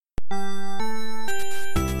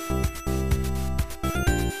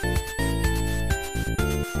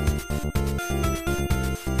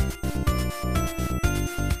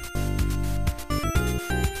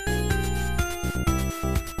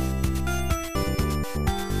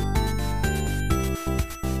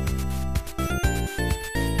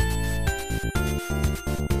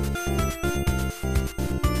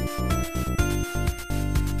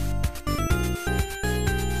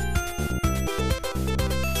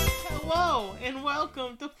Hello and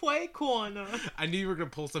welcome to Play Corner. I knew you were gonna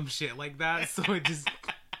pull some shit like that, so I just...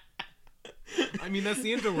 I mean, that's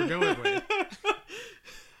the intro we're going with.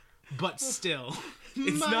 But still,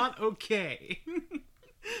 it's not okay.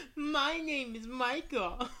 My name is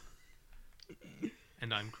Michael.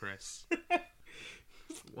 And I'm Chris.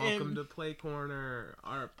 Welcome to Play Corner,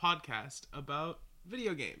 our podcast about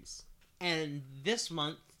video games. And this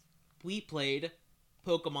month, we played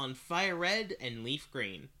Pokemon Fire Red and Leaf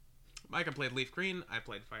Green. Micah played Leaf Green, I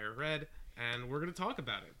played Fire Red, and we're going to talk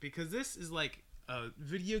about it, because this is like a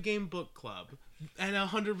video game book club, and a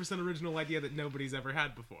 100% original idea that nobody's ever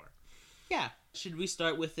had before. Yeah. Should we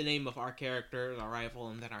start with the name of our character, our rival,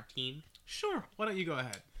 and then our team? Sure, why don't you go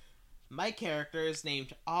ahead? My character is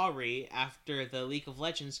named Ari after the League of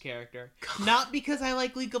Legends character. Not because I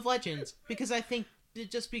like League of Legends, because I think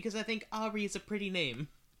Ari is a pretty name.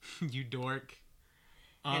 You dork.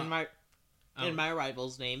 And my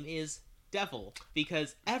rival's name is Devil,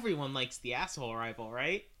 because everyone likes the asshole rival,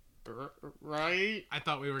 right? Right? I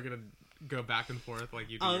thought we were gonna go back and forth like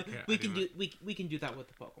you do. We can do that with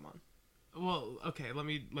the Pokemon. Well, okay, let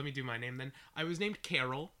me do my name then. I was named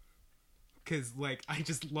Carol, because, like, I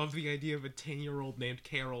just love the idea of a 10-year-old named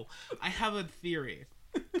Carol. I have a theory.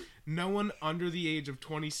 No one under the age of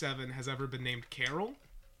 27 has ever been named Carol.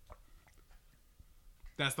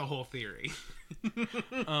 That's the whole theory.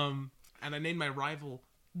 And I named my rival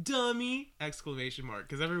Dummy! !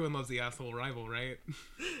 Because everyone loves the asshole rival, right?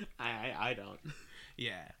 I don't.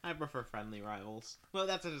 Yeah. I prefer friendly rivals. Well,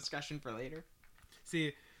 that's a discussion for later.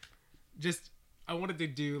 See, I wanted to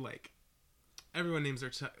do, like, everyone names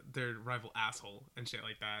their rival asshole and shit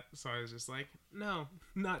like that. So I was just like, no,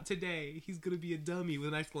 not today. He's gonna be a dummy with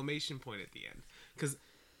an exclamation point at the end. Because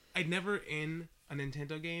I'd never in a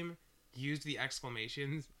Nintendo game used the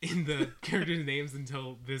exclamations in the characters' names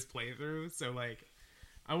until this playthrough. So, like,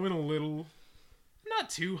 I went a little, not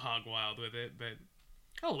too hog wild with it, but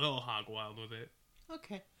a little hog wild with it.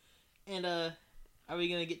 Okay. And, are we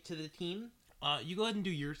gonna get to the team? You go ahead and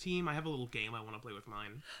do your team. I have a little game I want to play with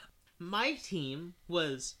mine. My team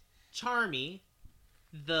was Charmy,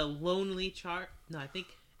 the lonely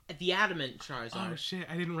the adamant Charizard. Oh shit,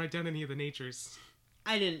 I didn't write down any of the natures.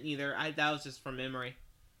 I didn't either. That was just from memory.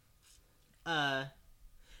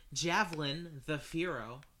 Javelin, the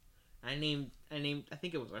Firo. I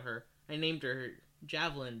think it was her. I named her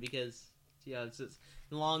Javelin because, it's this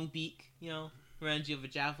long beak, reminds you of a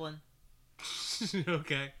javelin.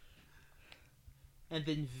 Okay. And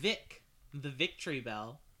then Vic, the Victory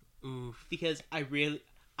Bell. Oof. Because I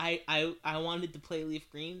wanted to play Leaf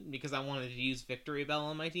Green because I wanted to use Victory Bell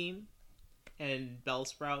on my team. And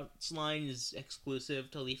Bellsprout's line is exclusive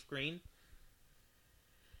to Leaf Green.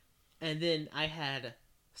 And then I had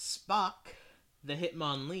Spock, the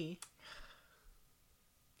Hitmonlee.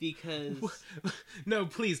 Because... No,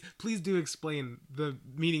 please do explain the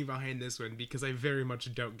meaning behind this one, because I very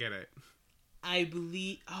much don't get it. I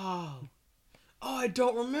believe... Oh, I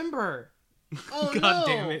don't remember. Oh, God no.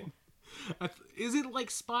 damn it. Is it like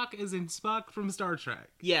Spock as in Spock from Star Trek?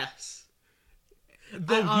 Yes.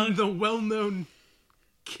 The well-known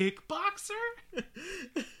kickboxer?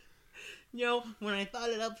 When I thought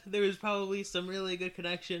it up, there was probably some really good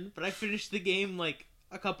connection, but I finished the game, like,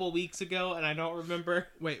 a couple weeks ago, and I don't remember.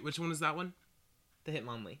 Wait, which one is that one? The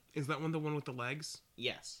Hitmonlee. Is that one the one with the legs?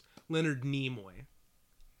 Yes. Leonard Nimoy.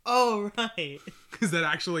 Oh, right. Is that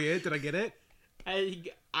actually it? Did I get it?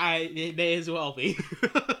 It may as well be.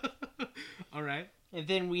 Alright. And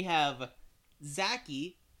then we have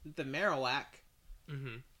Zacky, the Marowak.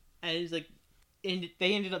 Mm-hmm. And he's like... And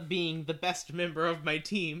they ended up being the best member of my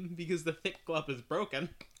team because the Thick Club is broken.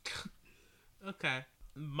 Okay.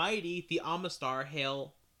 Mighty, the Amistar,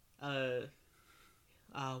 hail the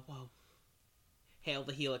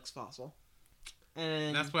Helix fossil.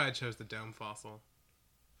 And that's why I chose the Dome fossil.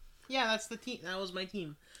 Yeah, that's the team. That was my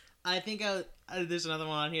team. I think there's another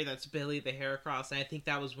one on here that's Billy the Heracross, and I think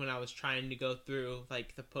that was when I was trying to go through,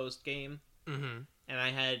 like, the post-game. Mm-hmm. And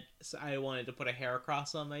I wanted to put a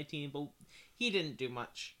Heracross on my team, but he didn't do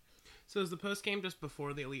much. So is the post-game just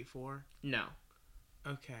before the Elite Four? No.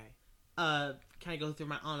 Okay. Can I go through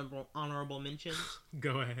my honorable mentions?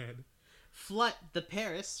 Go ahead. Flut the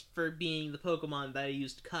Paris for being the Pokemon that I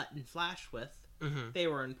used Cut and Flash with. Mm-hmm. They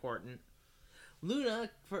were important. Luna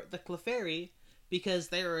for the Clefairy because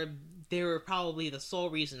they were probably the sole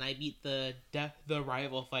reason I beat the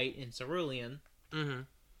rival fight in Cerulean. Mm-hmm.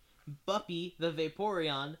 Buppy the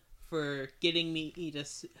Vaporeon for getting me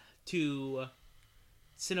to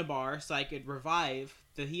Cinnabar so I could revive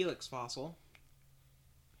the Helix fossil.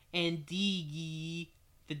 And Diggy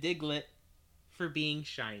the Diglett for being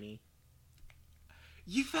shiny.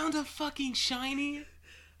 You found a fucking shiny?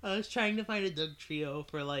 I was trying to find a Dugtrio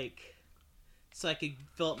for so I could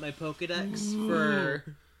fill up my Pokedex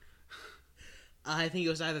for I think it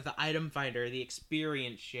was either the item finder or the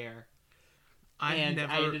experience share. I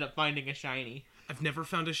ended up finding a shiny. I've never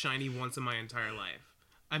found a shiny once in my entire life.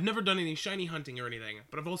 I've never done any shiny hunting or anything,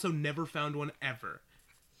 but I've also never found one ever.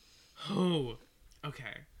 Oh,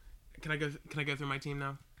 okay. Can I go through my team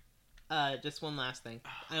now? Just one last thing.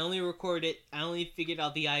 I only figured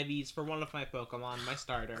out the IVs for one of my Pokemon, my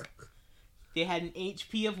starter. They had an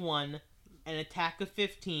HP of 1, an attack of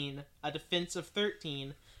 15, a defense of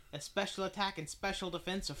 13, a special attack and special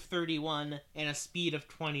defense of 31, and a speed of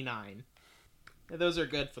 29. Those are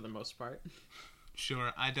good for the most part.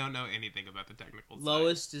 Sure, I don't know anything about the technical side.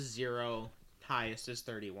 Lowest is 0, highest is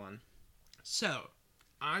 31. So,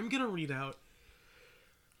 I'm gonna read out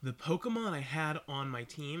the Pokemon I had on my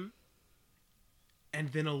team, and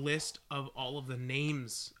then a list of all of the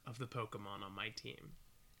names of the Pokemon on my team.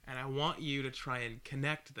 And I want you to try and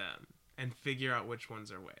connect them and figure out which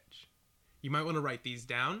ones are which. You might want to write these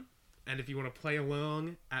down, and if you want to play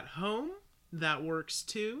along at home, that works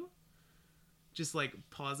too. Just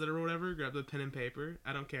pause it or whatever, grab the pen and paper.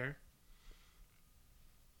 I don't care.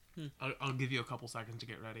 I'll give you a couple seconds to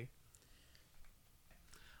get ready.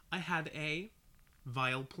 I had a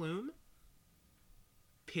Vileplume,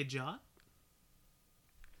 Pidgeot,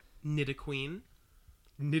 Nidoqueen.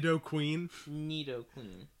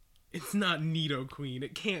 It's not Nidoqueen.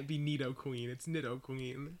 It can't be Nidoqueen. It's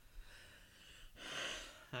Nidoqueen.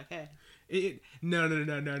 Okay. No.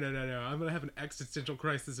 I'm gonna have an existential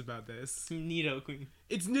crisis about this. Nidoqueen.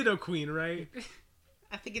 It's Nidoqueen, right?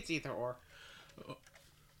 I think it's either or.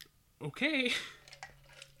 Okay.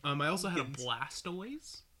 I also had a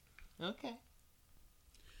Blastoise. Okay.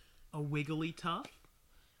 A Wigglytuff.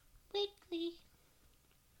 Wiggly.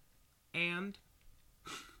 And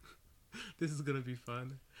this is gonna be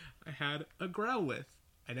fun. I had a Growlithe.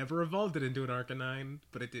 I never evolved it into an Arcanine,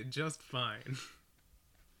 but it did just fine.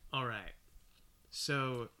 Alright.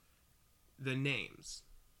 So, the names.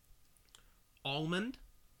 Almond,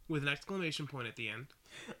 with an exclamation point at the end.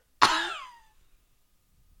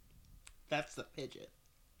 That's the Pidgeot.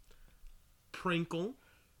 Prinkle.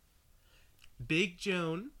 Big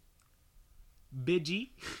Joan. Bidgey.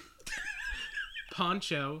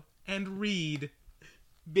 Poncho. And Reed.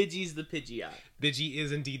 Bidgey's the Pidgeot. Bidgey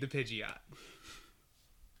is indeed the Pidgeot.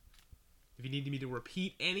 If you need me to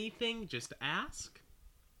repeat anything, just ask.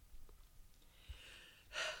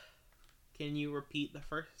 Can you repeat the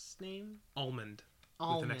first name? Almond.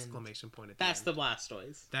 Almond. With an exclamation point at the That's end. the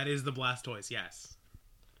Blastoise. That is the Blastoise, yes.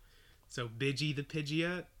 So Bidgey the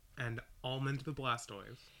Pidgeot and Almond the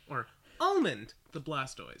Blastoise. Or Almond the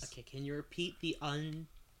Blastoise. Okay, can you repeat the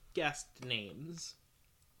unguessed names?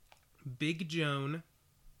 Big Joan,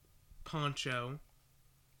 Poncho,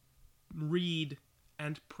 Reed,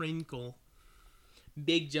 and Prinkle.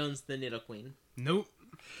 Big Joan's the Nidoqueen. Nope.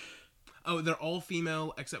 Oh, they're all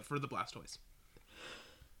female except for the Blastoise.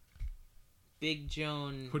 Big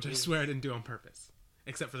Joan... Which I swear I didn't do on purpose.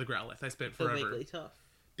 Except for the Growlithe. I spent the forever. Wigglytuff.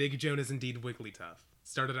 Big Joan is indeed Wigglytuff.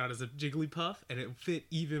 Started out as a Jigglypuff, and it fit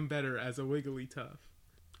even better as a Wigglytuff.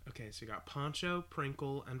 Okay, so you got Poncho,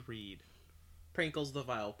 Prinkle, and Reed. Prinkle's the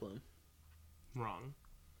Vileplume. Wrong.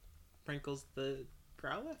 Prinkle's the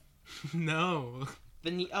Growlithe? No.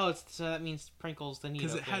 So that means Prinkle's the Nidoqueen.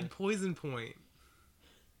 Because it had Poison Point.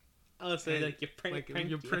 Oh, so And,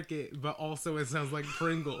 you prick it, but also it sounds like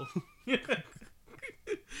Pringle.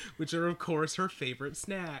 Which are, of course, her favorite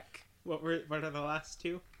snack. What are the last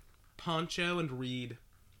two? Poncho and Reed.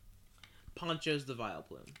 Poncho's the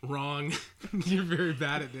Vileplume. Wrong. You're very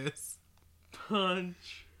bad at this. Poncho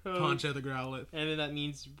the Growlithe. And then that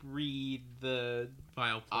means Reed the...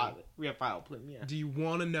 Vileplume. Vileplume, yeah. Do you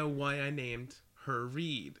want to know why I named her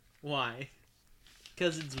Reed? Why?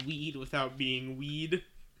 Because it's weed without being weed?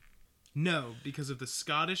 No, because of the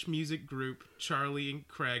Scottish music group Charlie and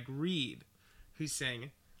Craig Reed, who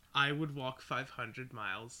sang, "I would walk 500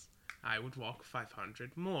 miles, I would walk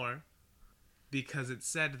 500 more," because it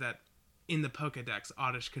said that in the Pokedex,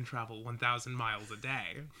 Oddish can travel 1,000 miles a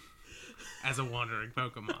day as a wandering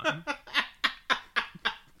Pokemon.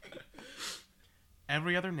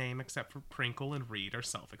 Every other name except for Prinkle and Reed are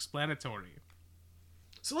self-explanatory.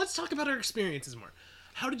 So let's talk about our experiences more.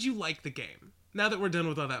 How did you like the game? Now that we're done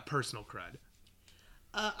with all that personal crud.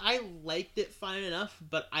 I liked it fine enough,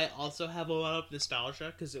 but I also have a lot of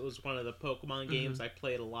nostalgia because it was one of the Pokemon games I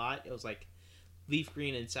played a lot. It was like Leaf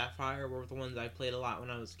Green and Sapphire were the ones I played a lot when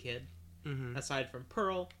I was a kid. Aside from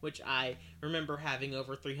Pearl, which I remember having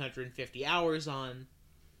over 350 hours on.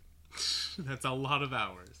 That's a lot of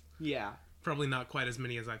hours. Yeah. Probably not quite as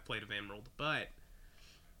many as I've played of Emerald, but...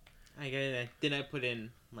 Then I put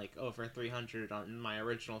in like over 300 on my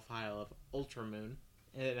original file of Ultra Moon,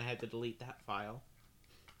 and then I had to delete that file.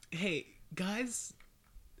 Hey, guys,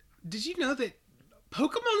 did you know that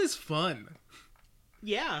Pokemon is fun?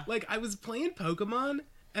 Yeah. Like, I was playing Pokemon,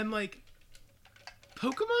 and like,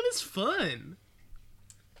 Pokemon is fun.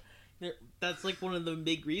 That's like one of the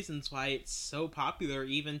big reasons why it's so popular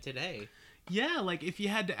even today. Yeah, like, if you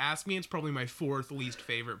had to ask me, it's probably my 4th least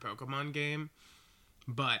favorite Pokemon game,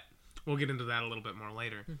 but we'll get into that a little bit more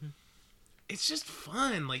later. It's just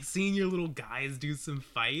fun, like, seeing your little guys do some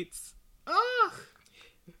fights. Ugh!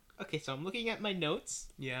 Okay, so I'm looking at my notes.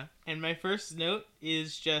 Yeah. And my first note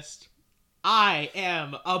is just, I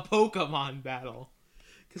am a Pokemon battle.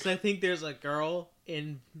 Because I think there's a girl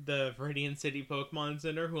in the Viridian City Pokemon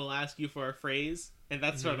Center who will ask you for a phrase, and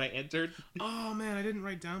that's what I entered. Oh, man, I didn't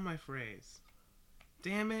write down my phrase.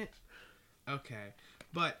 Damn it. Okay.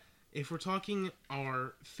 But if we're talking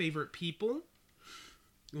our favorite people,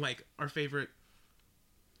 like our favorite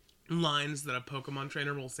lines that a Pokemon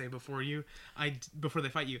trainer will say before they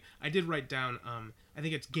fight you, I did write down, I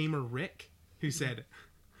think it's Gamer Rick, who said,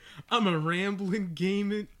 I'm a rambling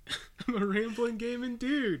gaming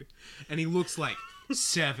dude. And he looks like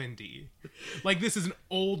 70. Like, this is an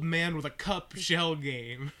old man with a cup shell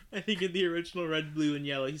game. I think in the original Red, Blue, and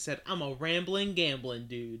Yellow, he said, I'm a rambling, gambling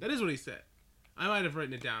dude. That is what he said. I might have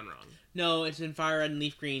written it down wrong. No, it's in Fire Red and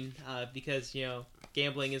Leaf Green, because,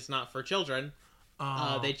 gambling is not for children.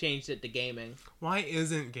 They changed it to gaming. Why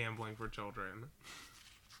isn't gambling for children?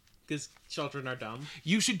 Because children are dumb.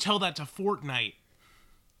 You should tell that to Fortnite.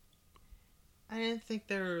 I didn't think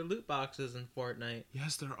there were loot boxes in Fortnite.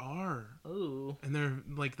 Yes, there are. Ooh. And they're,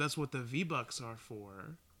 like, that's what the V-Bucks are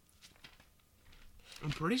for.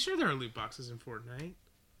 I'm pretty sure there are loot boxes in Fortnite.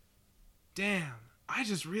 Damn, I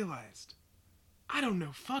just realized. I don't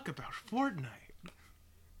know fuck about Fortnite.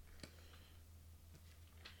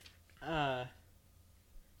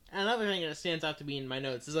 Another thing that stands out to me in my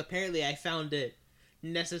notes is apparently I found it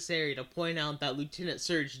necessary to point out that Lieutenant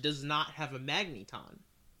Surge does not have a Magneton.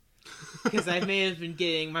 Because I may have been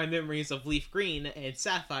getting my memories of Leaf Green and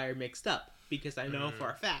Sapphire mixed up. Because I know for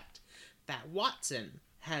a fact that Watson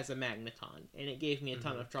has a Magneton. And it gave me a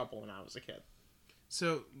ton of trouble when I was a kid.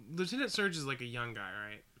 So, Lieutenant Surge is like a young guy,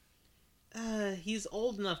 right? He's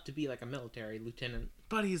old enough to be like a military lieutenant.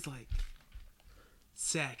 But he's like...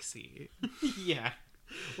 sexy. Yeah.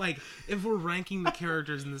 Like, if we're ranking the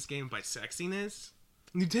characters in this game by sexiness,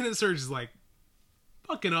 Lieutenant Surge is like...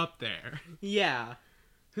 fucking up there. Yeah.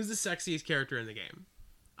 Who's the sexiest character in the game?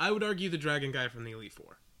 I would argue the dragon guy from the Elite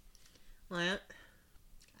Four. Well,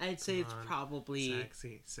 I'd say it's probably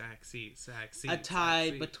sexy. a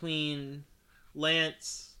tie between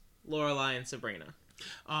Lance, Lorelei, and Sabrina.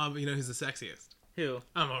 You know who's the sexiest? Who?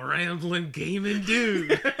 I'm a rambling gaming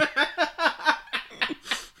dude.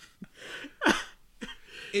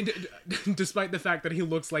 Despite the fact that he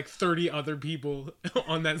looks like 30 other people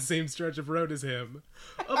on that same stretch of road as him.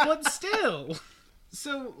 But still.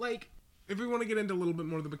 So, like, if we want to get into a little bit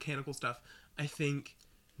more of the mechanical stuff, I think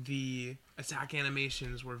the attack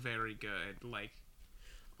animations were very good. Like,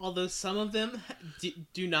 although some of them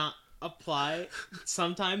do not apply,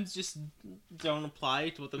 sometimes just don't apply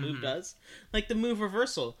to what the move does. Like the move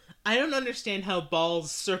reversal. I don't understand how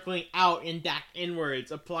balls circling out and back inwards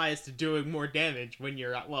applies to doing more damage when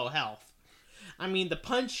you're at low health. I mean, the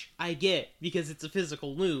punch I get because it's a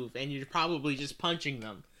physical move and you're probably just punching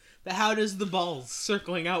them. But how does the balls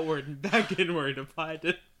circling outward and back inward apply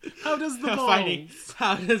to... How does the balls?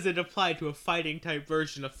 How does it apply to a fighting type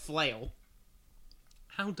version of flail?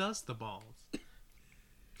 How does the balls?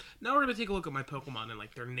 Now we're going to take a look at my Pokemon and,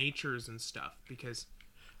 like, their natures and stuff, because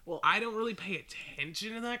I don't really pay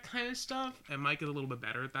attention to that kind of stuff, and Mike is a little bit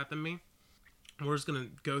better at that than me. We're just going to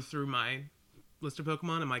go through my list of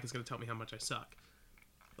Pokemon, and Mike is going to tell me how much I suck.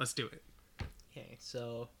 Let's do it. Okay,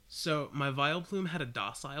 so my Vileplume had a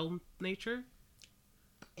docile nature.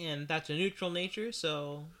 And that's a neutral nature,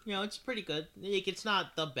 so, it's pretty good. Like, it's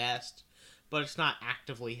not the best, but it's not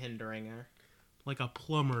actively hindering her. Like a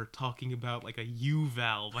plumber talking about, like, a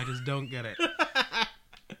U-valve. I just don't get it.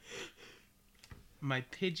 My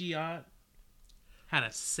Pidgeot had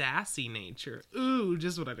a sassy nature. Ooh,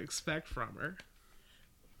 just what I'd expect from her.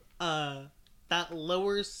 That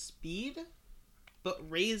lowers speed, but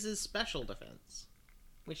raises special defense,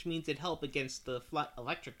 which means it'd help against the flat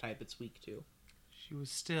electric type it's weak to. She was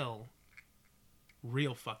still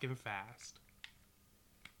real fucking fast.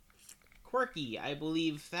 Quirky, I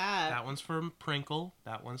believe that... That one's for Prinkle.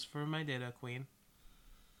 That one's for my Ditto Queen.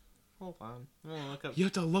 Hold on. I'm gonna look up... You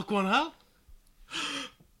have to look one up?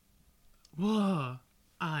 Whoa.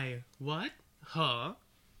 What? Huh?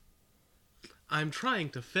 I'm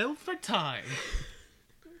trying to fill for time.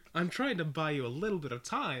 I'm trying to buy you a little bit of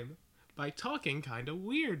time by talking kind of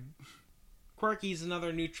weird. Quirky's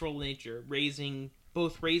another neutral nature,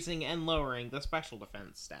 both raising and lowering the special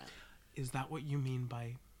defense stat. Is that what you mean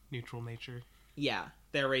by neutral nature? Yeah,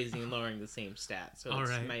 they're raising and lowering the same stat, so All it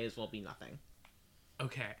right. may as well be nothing.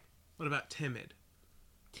 Okay. What about timid?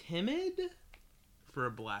 Timid? For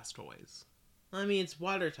a Blastoise. I mean, it's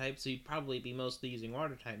water type, so you'd probably be mostly using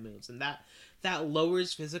water type moves, and that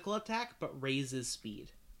lowers physical attack, but raises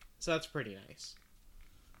speed. So that's pretty nice.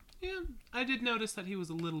 Yeah, I did notice that he was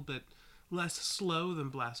a little bit less slow than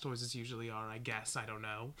Blastoises usually are, I guess. I don't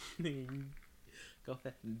know. Go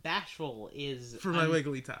for Bashful is... For my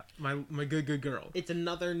Wigglytuff. My good girl. It's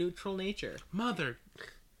another neutral nature. Mother.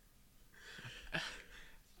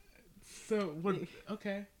 So, what...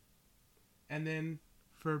 Okay. And then,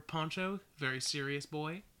 for Poncho, very serious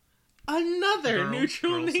boy. Another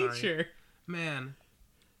neutral girl, nature. Sorry. Man.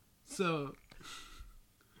 So,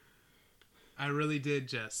 I really did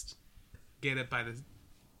just get it by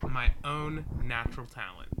my own natural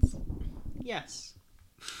talents. Yes.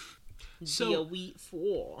 So, the Elite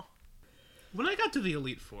Four. When I got to the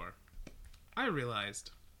Elite Four, I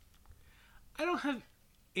realized I don't have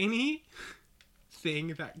anything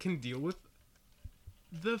that can deal with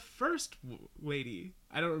the first lady.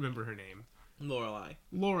 I don't remember her name. Lorelei.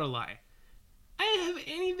 I don't have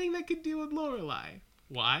anything that could deal with Lorelei.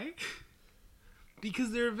 Why?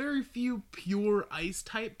 Because there are very few pure ice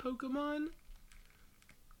type Pokemon.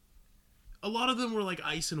 A lot of them were like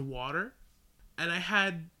ice and water. And I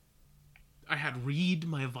had Reed,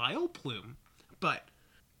 my Vileplume. But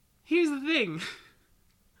here's the thing.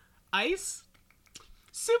 Ice?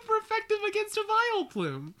 Super effective against a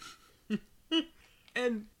Vileplume.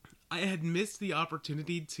 And I had missed the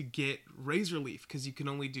opportunity to get Razor Leaf, because you can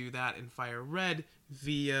only do that in Fire Red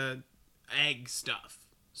via egg stuff.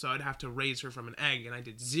 So I'd have to raise her from an egg, and I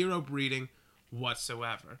did 0 breeding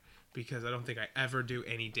whatsoever, because I don't think I ever do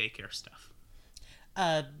any daycare stuff.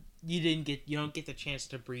 You don't get the chance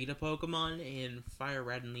to breed a Pokemon in Fire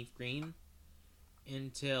Red and Leaf Green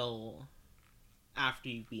until after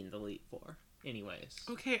you've beaten the Elite Four. Anyways.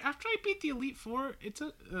 Okay, after I beat the Elite Four, it's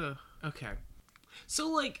okay. So,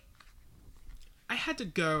 like, I had to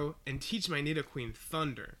go and teach my Nidoqueen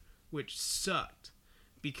Thunder, which sucked,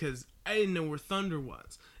 because I didn't know where Thunder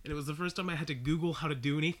was. And it was the first time I had to Google how to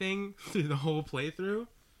do anything through the whole playthrough.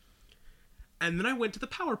 And then I went to the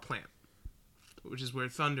power plant, which is where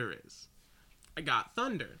Thunder is. I got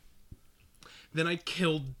Thunder. Then I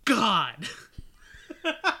killed God.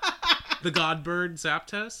 The God bird,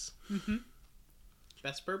 Zapdos. Mm-hmm.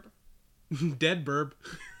 Best burb? Dead burb.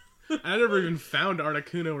 I never even found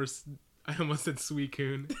Articuno or... I almost said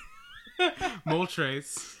Suicune.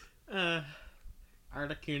 Moltres.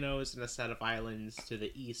 Articuno is in a set of islands to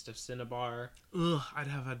the east of Cinnabar. Ugh, I'd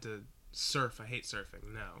have had to surf. I hate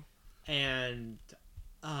surfing. No. And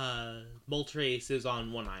Moltres is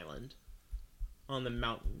on one island. On the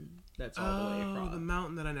mountain that's all the way across. Oh, the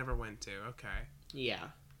mountain that I never went to. Okay. Yeah.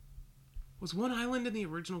 Was one island in the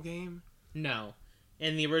original game? No.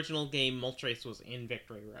 In the original game, Moltres was in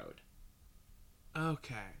Victory Road.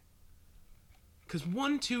 Okay. Because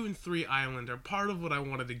 1, 2, and 3 Island are part of what I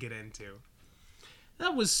wanted to get into.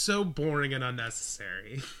 That was so boring and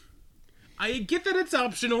unnecessary. I get that it's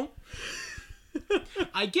optional.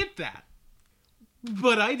 I get that.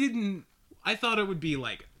 But I thought it would be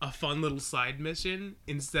like a fun little side mission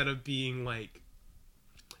instead of being like...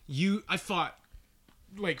 I fought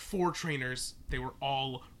like 4 trainers. They were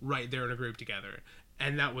all right there in a group together.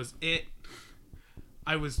 And that was it.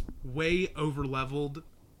 I was way over leveled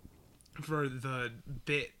for the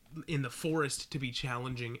bit in the forest to be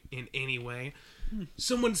challenging in any way.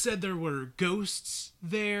 Someone said there were ghosts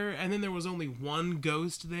there, and then there was only one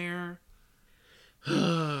ghost there.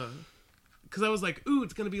 Because I was like, ooh,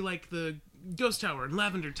 it's going to be like the ghost tower in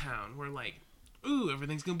Lavender Town, where like, ooh,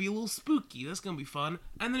 everything's going to be a little spooky. That's going to be fun.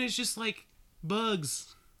 And then it's just like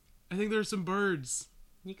bugs. I think there's some birds.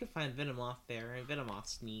 You can find Venomoth there, and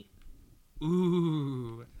Venomoth's neat.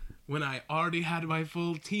 Ooh, when I already had my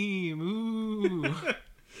full team. Ooh.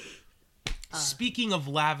 Speaking of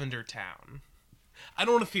Lavender Town, I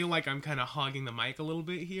don't want to feel like I'm kind of hogging the mic a little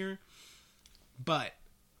bit here, but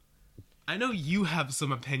I know you have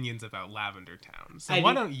some opinions about Lavender Town. So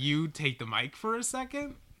why don't you take the mic for a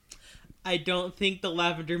second? I don't think the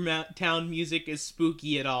Lavender Town music is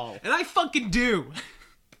spooky at all. And I fucking do.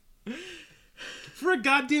 For a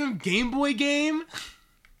goddamn Game Boy game?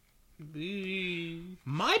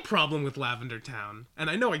 My problem with Lavender Town, and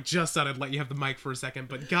I know I just thought I'd let you have the mic for a second,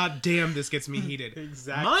 but goddamn, this gets me heated.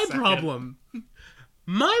 My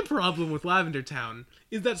problem with Lavender Town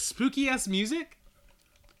is that spooky-ass music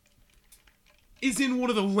is in one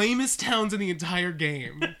of the lamest towns in the entire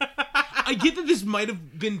game. I get that this might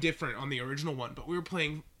have been different on the original one, but we were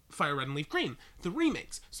playing Fire Red and Leaf Green, the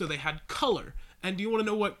remakes, so they had color. And do you want to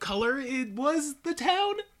know what color it was, the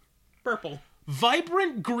town? Purple.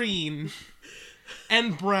 Vibrant green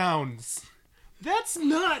and browns. That's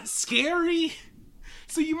not scary.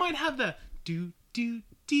 So you might have the do do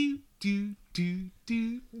do do do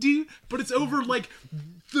do do, but it's over like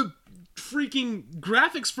the freaking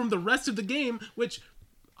graphics from the rest of the game, which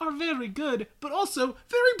are very good, but also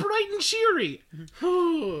very bright and cheery.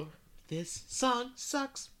 This song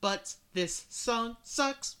sucks butts. This song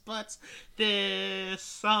sucks butts. This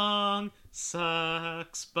song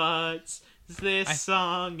sucks butts. This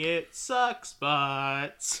song, it sucks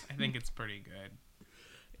butts. I think it's pretty good.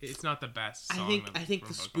 It's not the best song. I think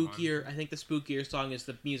the spookier song is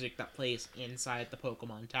the music that plays inside the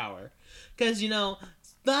Pokemon Tower. Because,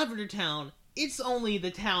 Lavender Town, it's only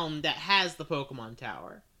the town that has the Pokemon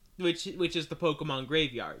Tower, which is the Pokemon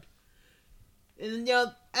Graveyard. And,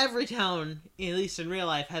 every town, at least in real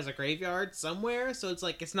life, has a graveyard somewhere, so it's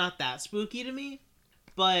like, it's not that spooky to me.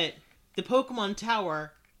 But the Pokemon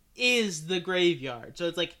Tower is the graveyard. So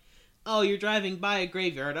it's like, oh, you're driving by a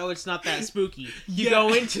graveyard. Oh, it's not that spooky. You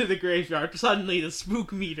go into the graveyard, suddenly the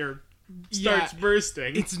spook meter starts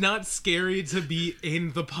bursting. It's not scary to be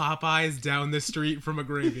in the Popeyes down the street from a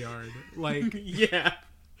graveyard. Like, yeah.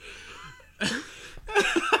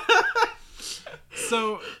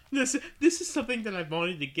 So this is something that I've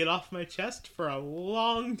wanted to get off my chest for a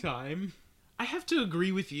long time. I have to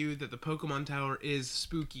agree with you that the Pokemon Tower is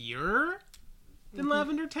spookier than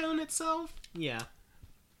Lavender Town itself. Yeah.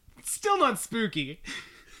 It's still not spooky.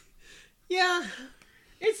 Yeah.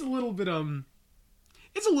 It's a little bit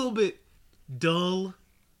dull.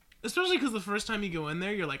 Especially because the first time you go in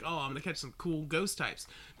there, you're like, oh, I'm going to catch some cool ghost types.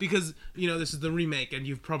 Because, this is the remake, and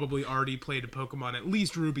you've probably already played a Pokemon, at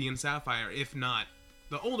least Ruby and Sapphire, if not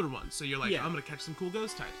the older ones. So you're like, I'm going to catch some cool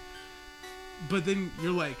ghost types. But then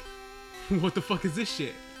you're like, what the fuck is this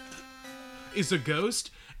shit? It's a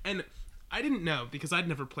ghost? And I didn't know, because I'd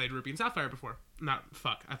never played Ruby and Sapphire before. I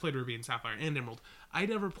played Ruby and Sapphire and Emerald. I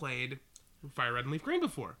never played Fire Red and Leaf Green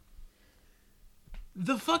before.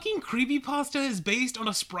 The fucking creepypasta is based on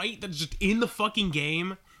a sprite that's just in the fucking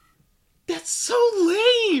game. That's so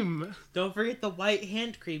lame! Don't forget the white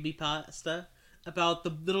hand creepypasta about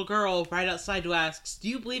the little girl right outside who asks, do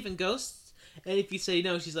you believe in ghosts? And if you say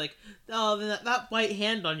no, she's like, oh, then that white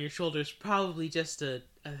hand on your shoulder is probably just a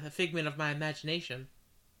figment of my imagination.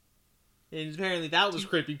 And apparently that was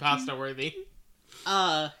creepypasta worthy.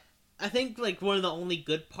 I think, one of the only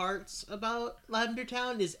good parts about Lavender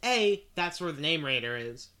Town is A, that's where the name Raider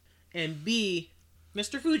is, and B,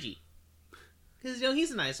 Mr. Fuji. Because, he's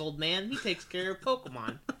a nice old man. He takes care of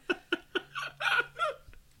Pokemon.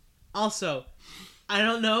 Also, I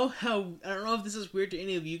don't know if this is weird to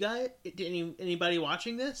any of you guys, to anybody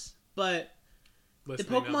watching this, but the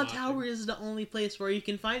Pokemon Tower is the only place where you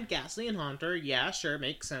can find Ghastly and Haunter. Yeah, sure,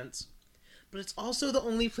 makes sense. But it's also the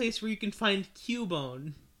only place where you can find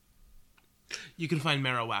Cubone. You can find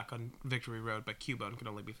Marowak on Victory Road, but Cubone can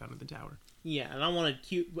only be found in the tower. Yeah, and I wanted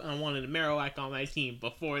a Marowak on my team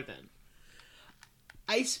before then.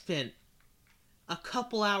 I spent a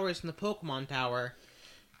couple hours in the Pokemon Tower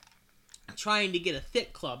trying to get a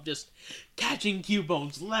thick club, just catching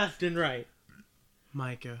Cubones left and right.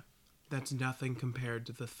 Micah, that's nothing compared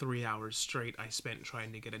to the 3 hours straight I spent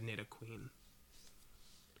trying to get a Nidoqueen.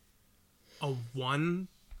 A 1%.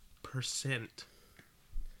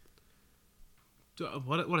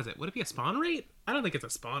 What is it? Would it be a spawn rate? I don't think it's a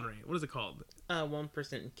spawn rate. What is it called?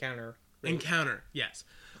 1% encounter rate. Encounter, yes.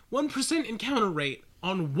 1% encounter rate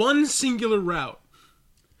on one singular route.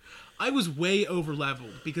 I was way over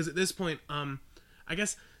leveled because at this point, I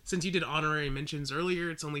guess since you did honorary mentions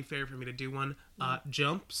earlier, it's only fair for me to do one.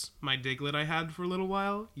 Jumps, my Diglett I had for a little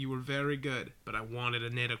while, you were very good, but I wanted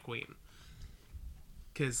a Nidoqueen.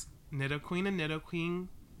 Because Nidoqueen and Nidoqueen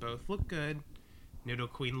both look good.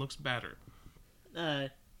 Nidoqueen looks better.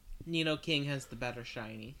 Nidoking has the better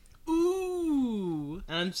shiny. Ooh!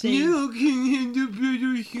 And I'm saying... Nido can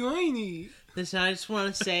be shiny. Listen, I just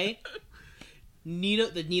want to say...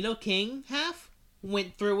 the Nido King half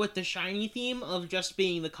went through with the shiny theme of just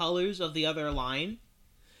being the colors of the other line.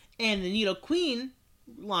 And the Nido Queen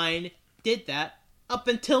line did that up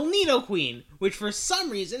until Nido Queen, which for some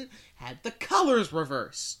reason had the colors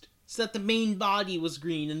reversed. So that the main body was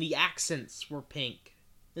green and the accents were pink,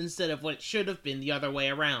 instead of what it should have been the other way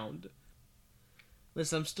around.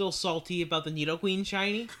 Listen, I'm still salty about the Nido Queen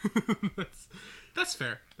shiny. That's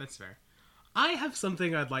fair. That's fair. I have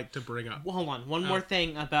something I'd like to bring up. Well, hold on. One more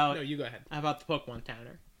thing about... No, you go ahead. About the Pokemon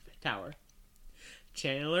Tower.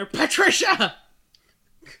 Chandler Patricia!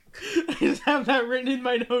 I just have that written in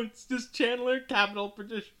my notes. Just Chandler, capital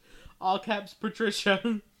Patricia. All caps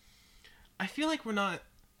Patricia. I feel like we're not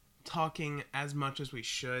talking as much as we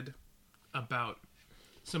should about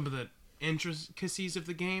some of the intricacies of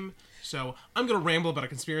the game. So, I'm going to ramble about a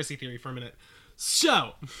conspiracy theory for a minute.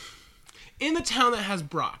 So... in the town that has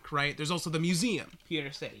Brock, right, there's also the museum.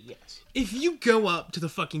 Pewter City, yes. If you go up to the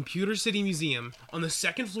fucking Pewter City Museum, on the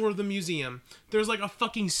second floor of the museum, there's like a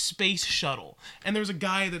fucking space shuttle. And there's a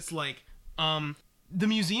guy that's like, the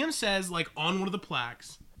museum says, like, on one of the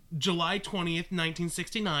plaques, July 20th,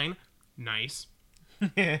 1969, nice,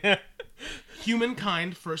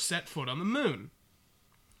 humankind first set foot on the moon.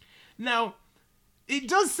 Now, it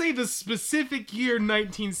does say the specific year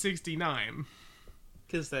 1969.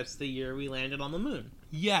 Because that's the year we landed on the moon.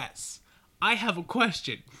 Yes. I have a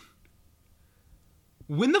question.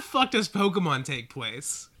 When the fuck does Pokemon take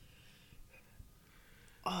place?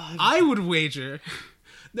 I would wager...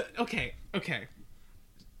 Okay.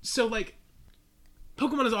 So, like,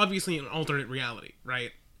 Pokemon is obviously an alternate reality,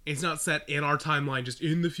 right? It's not set in our timeline just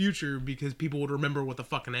in the future because people would remember what the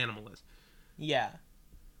fucking animal is. Yeah.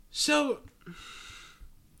 So,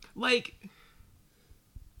 like...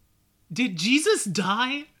 did Jesus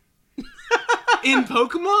die in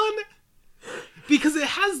Pokemon? Because it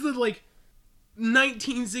has the, like,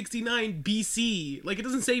 1969 BC. Like, it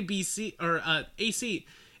doesn't say BC, or, AC.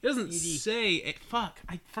 It doesn't say... fuck,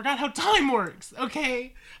 I forgot how time works,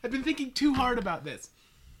 okay? I've been thinking too hard about this.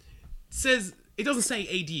 It doesn't say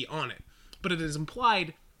AD on it, but it is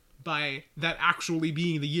implied by that actually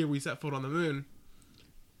being the year we set foot on the moon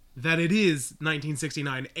that it is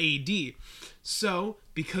 1969 AD. So,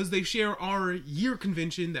 because they share our year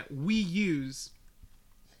convention that we use,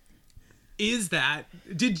 was there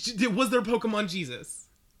Pokemon Jesus?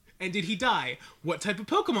 And did he die? What type of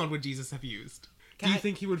Pokemon would Jesus have used? Do you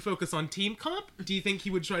think he would focus on team comp? Do you think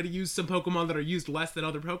he would try to use some Pokemon that are used less than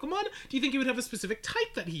other Pokemon? Do you think he would have a specific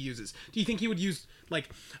type that he uses? Do you think he would use,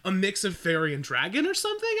 like, a mix of Fairy and Dragon or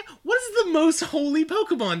something? What is the most holy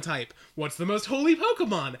Pokemon type? What's the most holy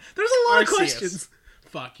Pokemon? There's a lot of questions.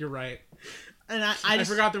 Fuck, you're right. And I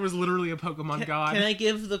forgot there was literally a Pokemon god. Can I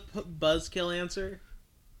give the buzzkill answer?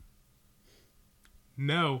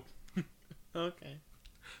 No. Okay.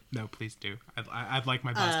 No, please do. I'd like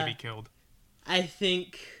my buzz to be killed. I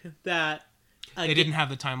think that... they didn't have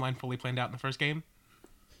the timeline fully planned out in the first game?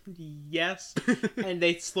 Yes. And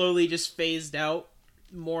they slowly just phased out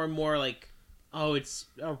more and more, like, it's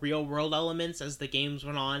real-world elements as the games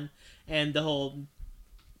went on. And the whole...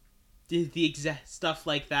 the exact stuff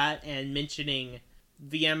like that, and mentioning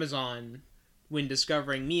the Amazon when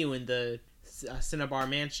discovering Mew in the Cinnabar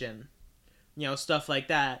Mansion. You know, stuff like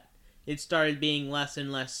that. It started being less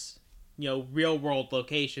and less... real-world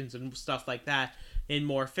locations and stuff like that in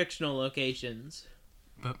more fictional locations.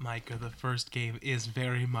 But, Micah, the first game is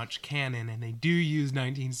very much canon, and they do use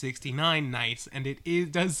 1969 nice, and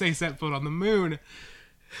it does say set foot on the moon.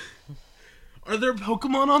 Are there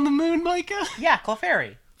Pokemon on the moon, Micah? Yeah,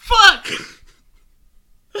 Clefairy. Fuck!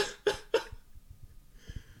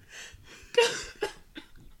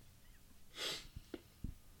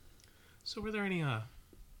 So were there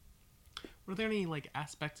any like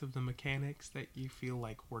aspects of the mechanics that you feel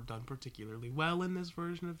like were done particularly well in this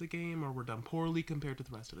version of the game, or were done poorly compared to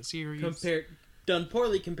the rest of the series? Done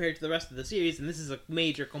poorly compared to the rest of the series, and this is a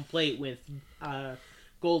major complaint with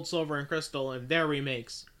Gold, Silver, and Crystal and their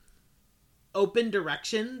remakes. Open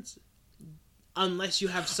directions, unless you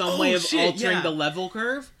have some way of altering the level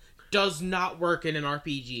curve, does not work in an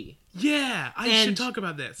RPG. Yeah, I should talk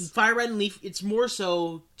about this. Fire Red and Leaf, it's more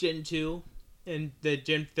so Gen 2 and their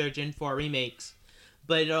Gen 4 remakes,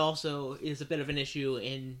 but it also is a bit of an issue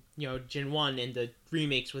in Gen 1 and the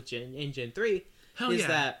remakes in Gen 3. Hell yeah.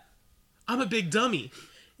 That I'm a big dummy.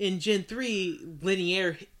 In Gen 3,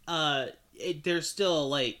 linear, there's still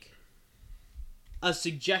like a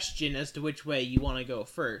suggestion as to which way you want to go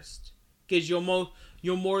first, because you'll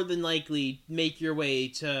more than likely make your way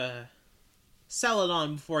to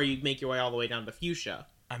Celadon before you make your way all the way down to Fuchsia.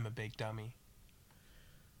 I'm a big dummy.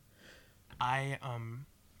 I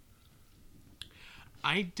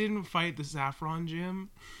didn't fight the Saffron gym.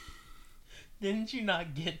 Didn't you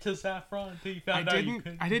not get to Saffron until you found out you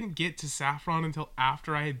couldn't? I didn't get to Saffron until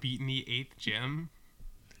after I had beaten the 8th gym.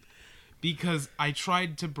 Because I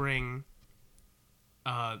tried to bring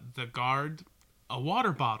the guard a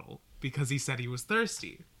water bottle because he said he was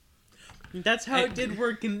thirsty. That's how it did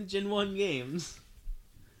work in the Gen 1 games.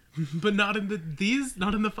 But not in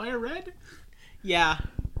the Fire Red? Yeah.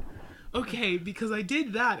 Okay, because I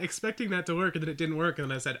did that expecting that to work and then it didn't work, and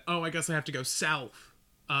then I said, oh, I guess I have to go south.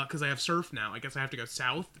 Because I have surf now. I guess I have to go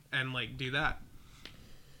south and, like, do that.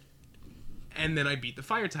 And then I beat the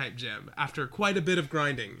fire type gym after quite a bit of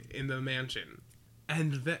grinding in the mansion.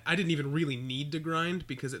 And I didn't even really need to grind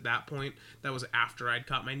because at that point, that was after I'd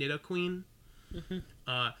caught my Nidoqueen. Mm-hmm.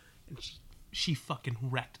 And she fucking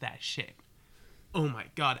wrecked that shit. Oh my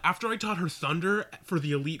god. After I taught her Thunder for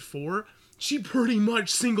the Elite Four, she pretty much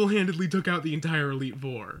single-handedly took out the entire Elite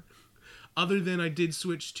Four. Other than I did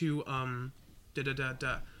switch to, my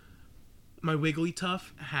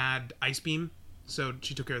Wigglytuff had Ice Beam, so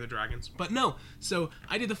she took care of the dragons. But no, so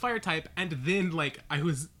I did the fire type, and then, like,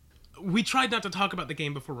 we tried not to talk about the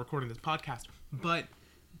game before recording this podcast, but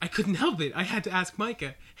I couldn't help it. I had to ask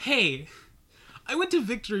Micah, hey, I went to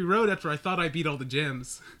Victory Road after I thought I beat all the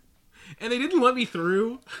gyms, and they didn't let me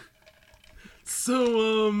through.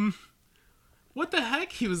 So, what the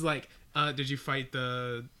heck? He was like, did you fight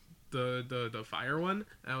the fire one?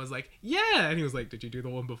 And I was like, yeah. And he was like, did you do the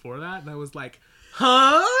one before that? And I was like,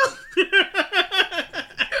 huh?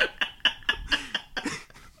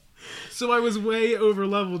 So I was way over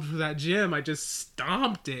leveled for that gym. I just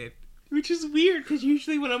stomped it. Which is weird, because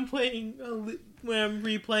usually when I'm replaying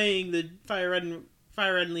the Fire Red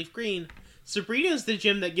and Leaf Green, Sabrina's the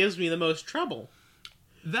gym that gives me the most trouble.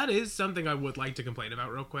 That is something I would like to complain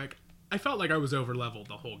about real quick. I felt like I was over leveled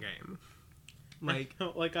the whole game. Like, I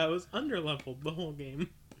felt like I was under leveled the whole game.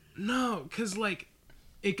 No, because, like,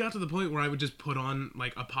 it got to the point where I would just put on,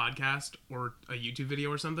 like, a podcast or a YouTube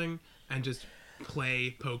video or something and just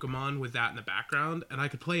play Pokemon with that in the background, and I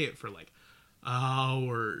could play it for, like,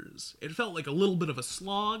 hours. It felt like a little bit of a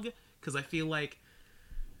slog, because I feel like,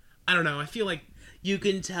 I don't know, I feel like you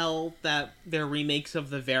can tell that they're remakes of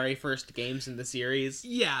the very first games in the series.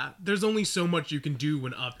 Yeah, there's only so much you can do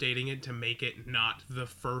when updating it to make it not the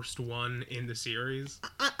first one in the series.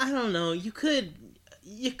 I don't know. You could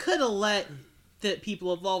have let the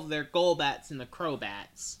people evolve their Golbats into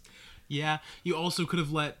Crobats. Yeah, you also could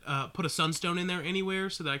have put a Sunstone in there anywhere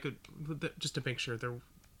so that I could, just to make sure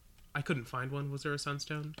I couldn't find one. Was there a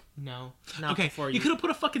Sunstone? No. Not okay, before you could have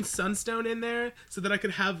put a fucking Sunstone in there so that I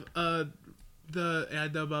could have the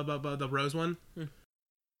rose one.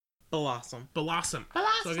 Blossom. So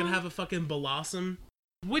I can have a fucking Blossom.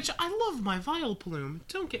 Which, I love my Vileplume.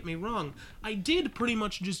 Don't get me wrong. I did pretty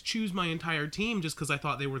much just choose my entire team just because I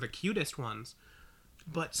thought they were the cutest ones.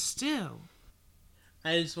 But still.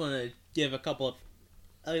 I just want to give a couple of...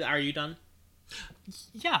 are you done?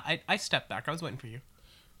 Yeah, I stepped back. I was waiting for you.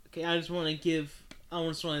 Okay, I just want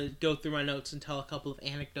to go through my notes and tell a couple of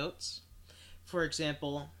anecdotes. For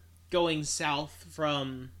example, going south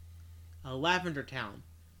from Lavender Town.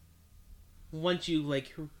 Once you,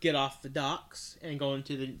 like, get off the docks and go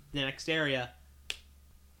into the next area,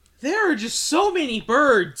 there are just so many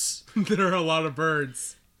birds. There are a lot of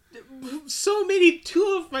birds. So many.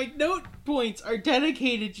 2 of my note points are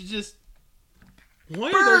dedicated to just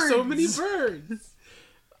why birds. Are there so many birds?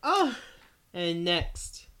 Oh. And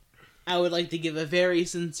next, I would like to give a very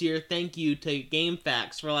sincere thank you to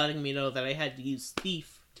GameFAQs for letting me know that I had to use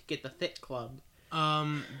Thief to get the Thick Club.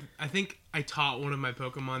 I think I taught one of my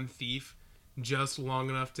Pokemon Thief just long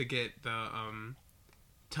enough to get the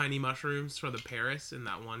tiny mushrooms for the Paris in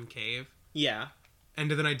that one cave. Yeah. And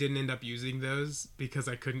then I didn't end up using those because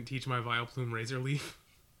I couldn't teach my Vileplume Razor Leaf.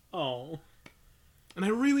 Oh. And I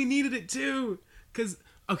really needed it too. Because,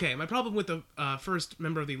 okay, my problem with the first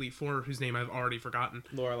member of the Elite Four, whose name I've already forgotten.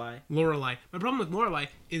 Lorelei. My problem with Lorelei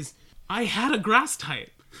is I had a grass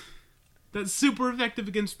type. That's super effective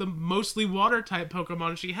against the mostly water type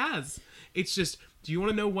Pokemon she has. It's just, do you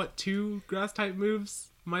want to know what 2 grass type moves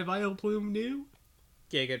my Vileplume knew?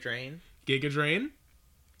 Giga Drain.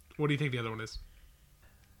 What do you think the other one is?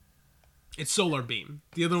 It's Solar Beam.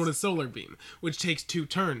 The other one is Solar Beam, which takes 2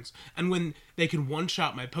 turns. And when they can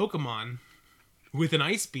one-shot my Pokemon with an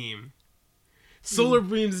Ice Beam, Solar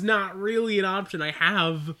Beam's not really an option I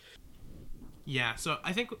have. Yeah, so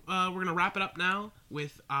I think we're going to wrap it up now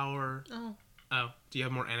with our... Oh, do you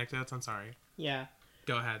have more anecdotes? I'm sorry. Yeah.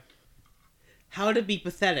 Go ahead. How to be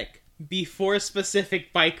pathetic. before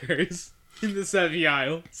specific bikers in the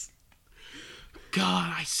semi-isles.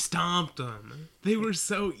 God, I stomped them. They were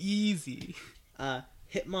so easy.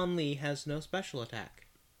 Hitmonlee has no special attack.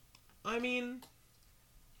 I mean,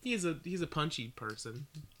 he's a punchy person.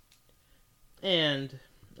 And,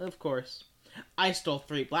 of course, I stole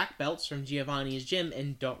 3 black belts from Giovanni's gym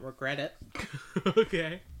and don't regret it.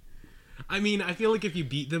 Okay. I mean, I feel like if you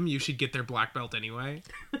beat them, you should get their black belt anyway.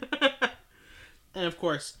 And, of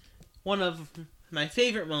course, one of my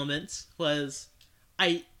favorite moments was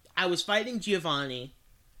I was fighting Giovanni,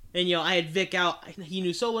 and, I had Vic out. He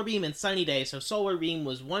knew Solar Beam and Sunny Day, so Solar Beam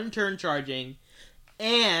was 1 turn charging,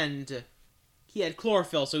 and he had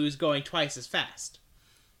Chlorophyll, so he was going twice as fast.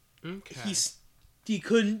 Okay. He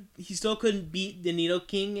still couldn't beat the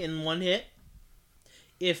Nidoking in 1 hit.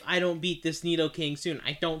 If I don't beat this Nidoking soon,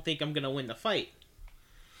 I don't think I'm gonna win the fight.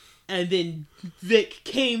 And then Vic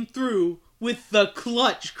came through with the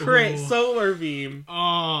clutch crit Solar Beam.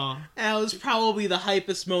 Oh. And it was probably the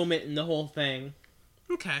hypest moment in the whole thing.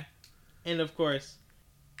 Okay. And of course,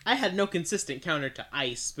 I had no consistent counter to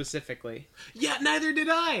Ice specifically. Yeah, neither did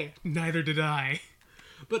I.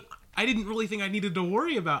 But I didn't really think I needed to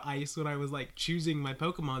worry about Ice when I was, choosing my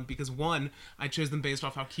Pokemon, because 1, I chose them based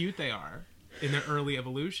off how cute they are in their early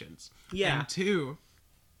evolutions. Yeah. And 2,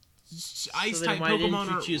 Ice-type why Pokemon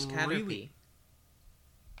didn't you choose are Caterpie? really...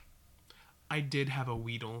 I did have a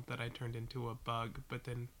Weedle that I turned into a bug, but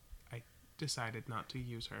then I decided not to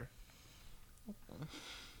use her.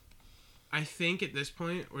 I think at this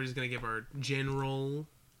point, we're just going to give our general...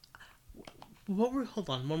 Hold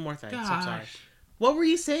on, one more thing. Gosh. So sorry. What were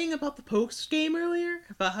you saying about the post game earlier?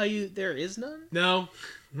 About how there is none? No,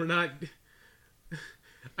 we're not...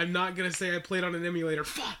 I'm not going to say I played on an emulator.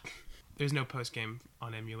 Fuck! There's no post game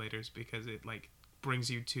on emulators because it,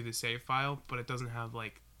 brings you to the save file, but it doesn't have,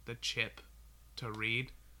 the chip to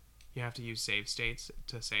read. You have to use save states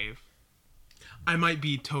to save. I might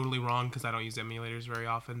be totally wrong because I don't use emulators very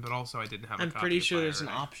often, but also I didn't have a I'm copy pretty of sure there's Fire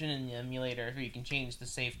an Ray. option in the emulator where you can change the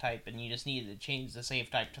save type, and you just needed to change the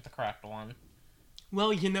save type to the correct one.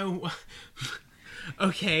 Well,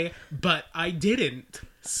 okay, but I didn't.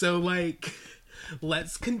 So,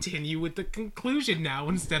 let's continue with the conclusion now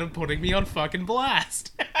instead of putting me on fucking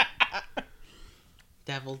blast.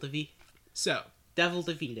 Devil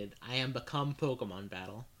defeated. I am become Pokemon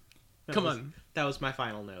battle. That was my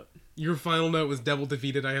final note. Your final note was Devil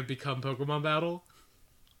defeated, I have become Pokemon battle?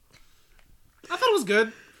 I thought it was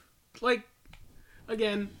good.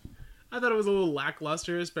 Again, I thought it was a little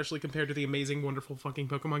lackluster, especially compared to the amazing, wonderful fucking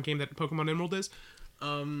Pokemon game that Pokemon Emerald is.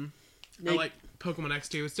 I like Pokemon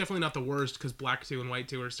X2. It's definitely not the worst, because Black 2 and White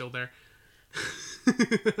 2 are still there.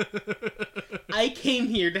 I came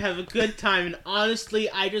here to have a good time, and honestly,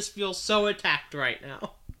 I just feel so attacked right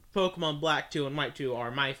now. Pokemon Black 2 and White 2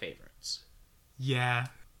 are my favorites. Yeah.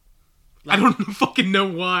 I don't fucking know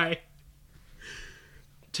why.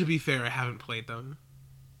 To be fair, I haven't played them.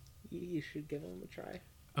 You should give them a try.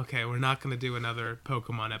 Okay, we're not going to do another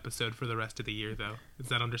Pokemon episode for the rest of the year, though. Is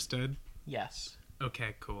that understood? Yes.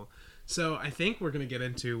 Okay, cool. So I think we're going to get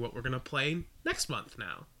into what we're going to play next month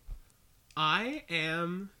now. I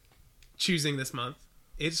am choosing this month.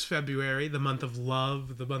 It's February, the month of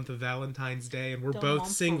love, the month of Valentine's Day, and we're both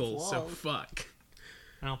single, so fuck.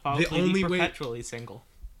 I'll probably be perpetually single.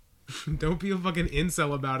 Don't be a fucking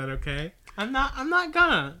incel about it, okay? I'm not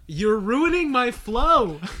gonna. You're ruining my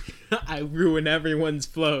flow. I ruin everyone's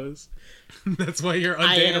flows. That's why you're undateable.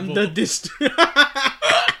 I am the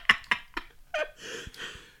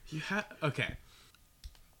Okay.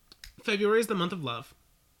 February is the month of love.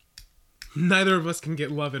 Neither of us can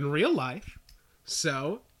get love in real life.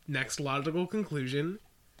 So, next logical conclusion,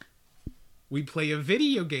 we play a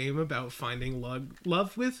video game about finding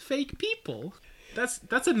love with fake people.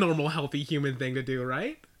 That's a normal, healthy human thing to do,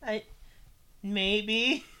 right?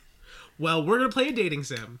 Maybe. Well, we're going to play a dating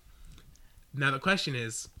sim. Now the question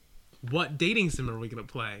is, what dating sim are we going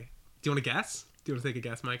to play? Do you want to guess? Do you want to take a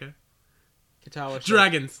guess, Micah?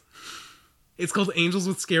 Dragons. It's called Angels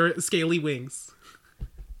with Scaly Wings.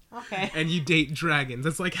 Okay. And you date dragons.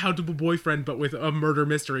 It's like How to Be a Boyfriend, but with a murder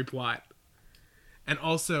mystery plot. And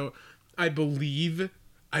also, I believe...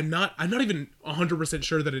 I'm not even 100%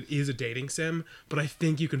 sure that it is a dating sim, but I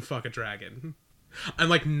think you can fuck a dragon. I'm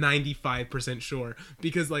 95% sure.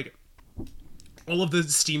 Because all of the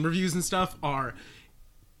Steam reviews and stuff are...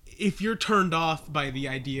 If you're turned off by the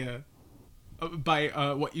idea... by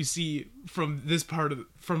what you see from this part of...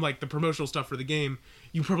 From the promotional stuff for the game,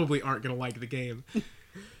 you probably aren't going to like the game.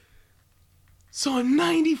 So I'm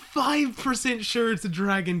 95% sure it's a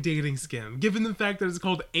dragon dating sim, given the fact that it's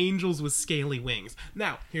called Angels with Scaly Wings.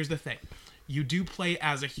 Now, here's the thing. you do play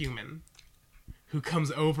as a human who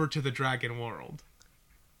comes over to the dragon world.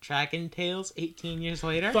 Dragon Tales 18 years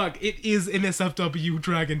later? Fuck, it is NSFW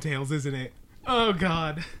Dragon Tales, isn't it? Oh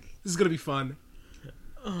god. This is gonna be fun.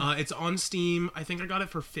 It's on Steam. I think I got it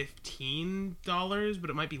for $15, but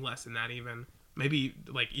it might be less than that even. Maybe,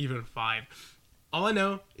 like, even $5. All I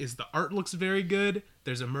know is the art looks very good,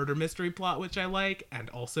 there's a murder mystery plot which I like, and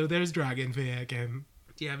also there's Dragon Vegan.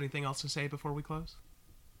 Do you have anything else to say before we close?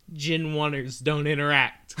 Gin Oneers don't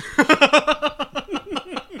interact.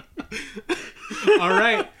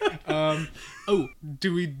 Alright.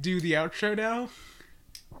 Do we do the outro now?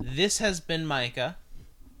 This has been Micah.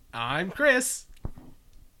 I'm Chris.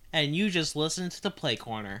 And you just listened to the Play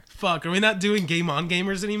Corner. Fuck, are we not doing Game On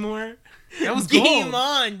Gamers anymore? That was Game gold.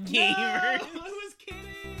 On Gamers! No!